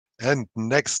And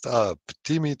next up,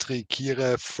 Dmitry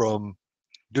Kireev from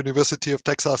University of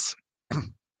Texas.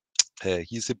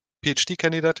 He's a PhD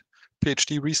candidate,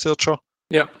 PhD researcher.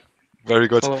 Yeah. Very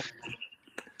good. Hello.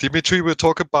 Dmitry will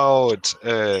talk about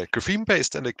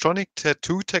graphene-based electronic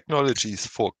tattoo technologies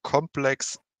for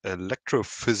complex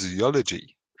electrophysiology.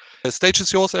 Stage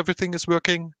is yours. Everything is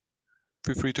working.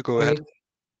 Feel free to go ahead.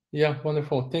 Yeah,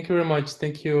 wonderful. Thank you very much.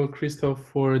 Thank you, Christoph,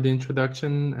 for the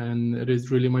introduction. And it is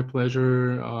really my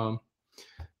pleasure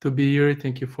to be here.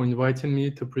 Thank you for inviting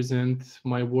me to present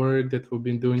my work that we've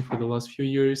been doing for the last few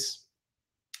years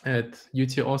at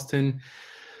UT Austin.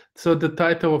 So the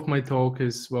title of my talk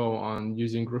is, well, on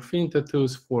using graphene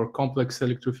tattoos for complex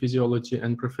electrophysiology,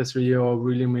 and Professor Yeo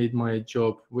really made my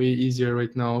job way easier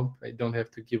right now. I don't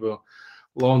have to give a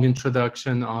long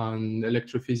introduction on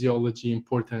electrophysiology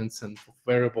importance and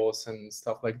variables and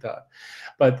stuff like that.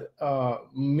 But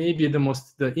maybe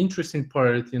the interesting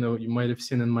part, you might have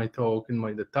seen in my talk,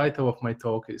 the title of my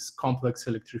talk is complex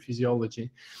electrophysiology.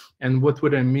 And what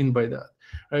would I mean by that?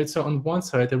 Right. So on one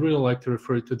side, I really like to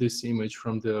refer to this image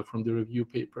from the review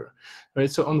paper. Right.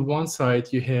 So on one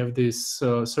side, you have this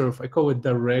sort of, I call it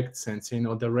direct sensing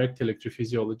or direct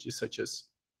electrophysiology, such as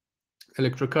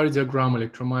electrocardiogram,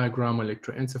 electromyogram,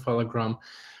 electroencephalogram.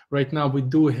 Right now, we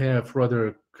do have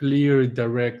rather clear,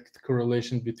 direct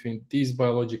correlation between these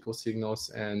biological signals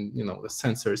and the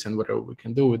sensors and whatever we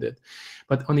can do with it.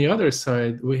 But on the other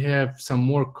side, we have some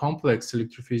more complex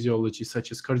electrophysiology,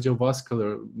 such as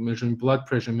cardiovascular, measuring blood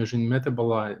pressure, measuring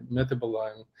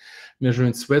metabolism,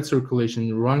 measuring sweat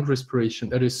circulation, lung respiration.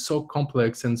 That is so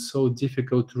complex and so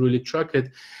difficult to really track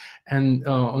it. And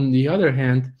on the other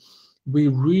hand, we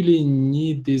really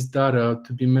need this data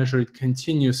to be measured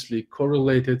continuously,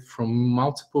 correlated from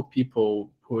multiple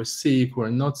people who are sick, who are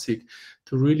not sick,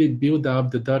 to really build up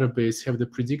the database, have the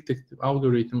predictive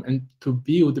algorithm, and to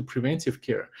build the preventive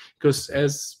care. Because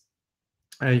as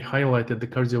I highlighted the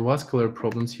cardiovascular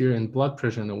problems here and blood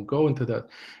pressure, and I'll go into that.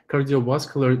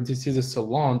 Cardiovascular diseases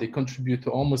alone, they contribute to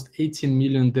almost 18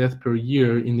 million deaths per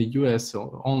year in the US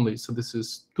only. So this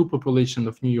is 2 population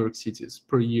of New York cities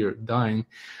per year dying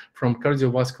from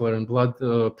cardiovascular and blood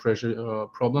pressure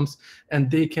problems.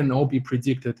 And they can all be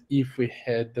predicted if we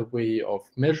had the way of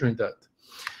measuring that.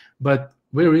 But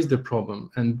where is the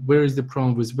problem? And where is the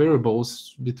problem with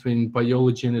wearables between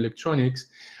biology and electronics?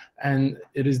 And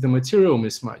it is the material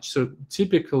mismatch. So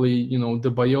typically,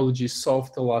 the biology is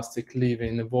soft, elastic,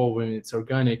 living, evolving, it's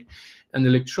organic. And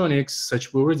electronics,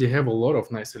 such we already have a lot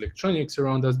of nice electronics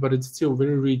around us, but it's still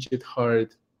very rigid,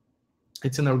 hard.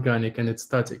 It's inorganic and it's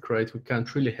static, right? We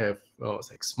can't really have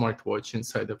like smartwatch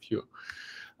inside of you.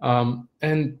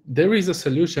 And there is a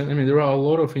solution. I mean, there are a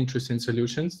lot of interesting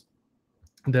solutions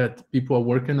that people are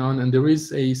working on, and there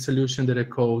is a solution that I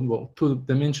call, well,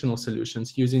 2-dimensional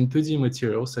solutions using 2D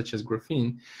materials such as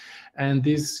graphene. And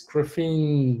these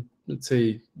graphene, let's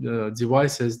say,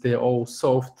 devices, they're all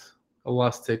soft,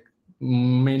 elastic.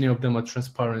 Many of them are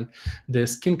transparent. They're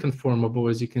skin conformable,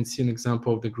 as you can see an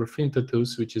example of the graphene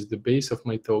tattoos, which is the base of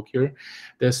my talk here.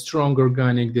 They're strong,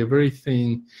 organic, they're very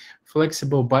thin,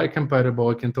 flexible,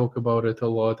 biocompatible. I can talk about it a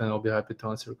lot, and I'll be happy to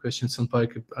answer questions on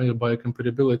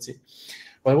biocompatibility.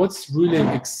 But what's really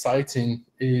exciting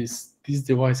is these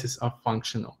devices are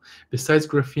functional. Besides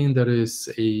graphene, that is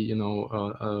a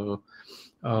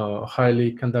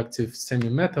highly conductive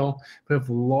semi-metal, we have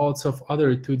lots of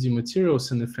other 2D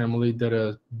materials in the family that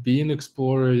are being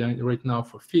explored right now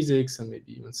for physics and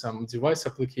maybe even some device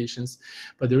applications.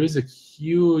 But there is a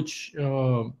huge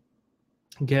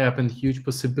gap and huge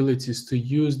possibilities to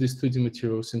use these 2D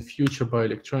materials in future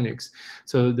bioelectronics.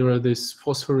 So there are this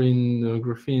phosphorine,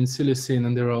 graphene, silicene,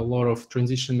 and there are a lot of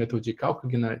transition metal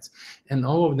dechalcogenides, and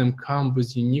all of them come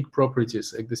with unique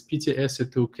properties. Like this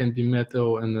PTSO2 can be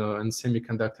metal and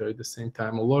semiconductor at the same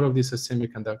time. A lot of these are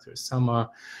semiconductors. Some are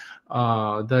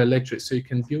dielectric, so you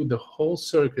can build the whole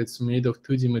circuits made of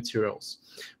 2D materials.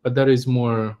 But that is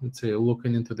more, let's say,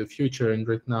 looking into the future, and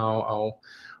right now I'll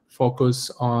focus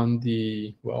on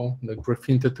the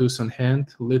graphene tattoos on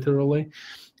hand, literally.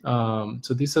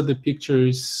 So these are the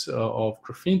pictures of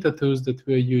graphene tattoos that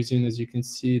we are using. As you can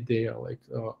see, they are like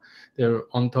they're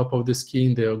on top of the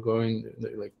skin. They are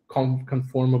like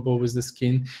conformable with the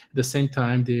skin. At the same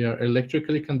time, they are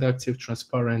electrically conductive,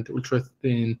 transparent, ultra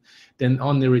thin, then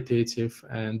non-irritative,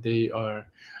 and they are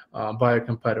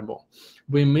biocompatible.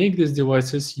 We make these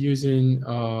devices using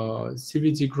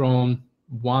CVD grown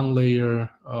 1 layer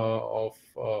of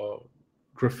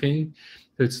graphene.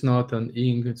 It's not an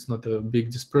ink, it's not a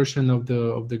big dispersion of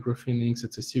the graphene inks,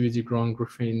 it's a CVD grown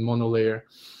graphene monolayer.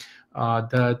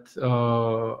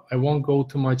 that I won't go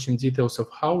too much in details of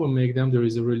how we make them. There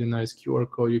is a really nice QR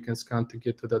code you can scan to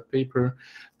get to that paper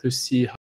to see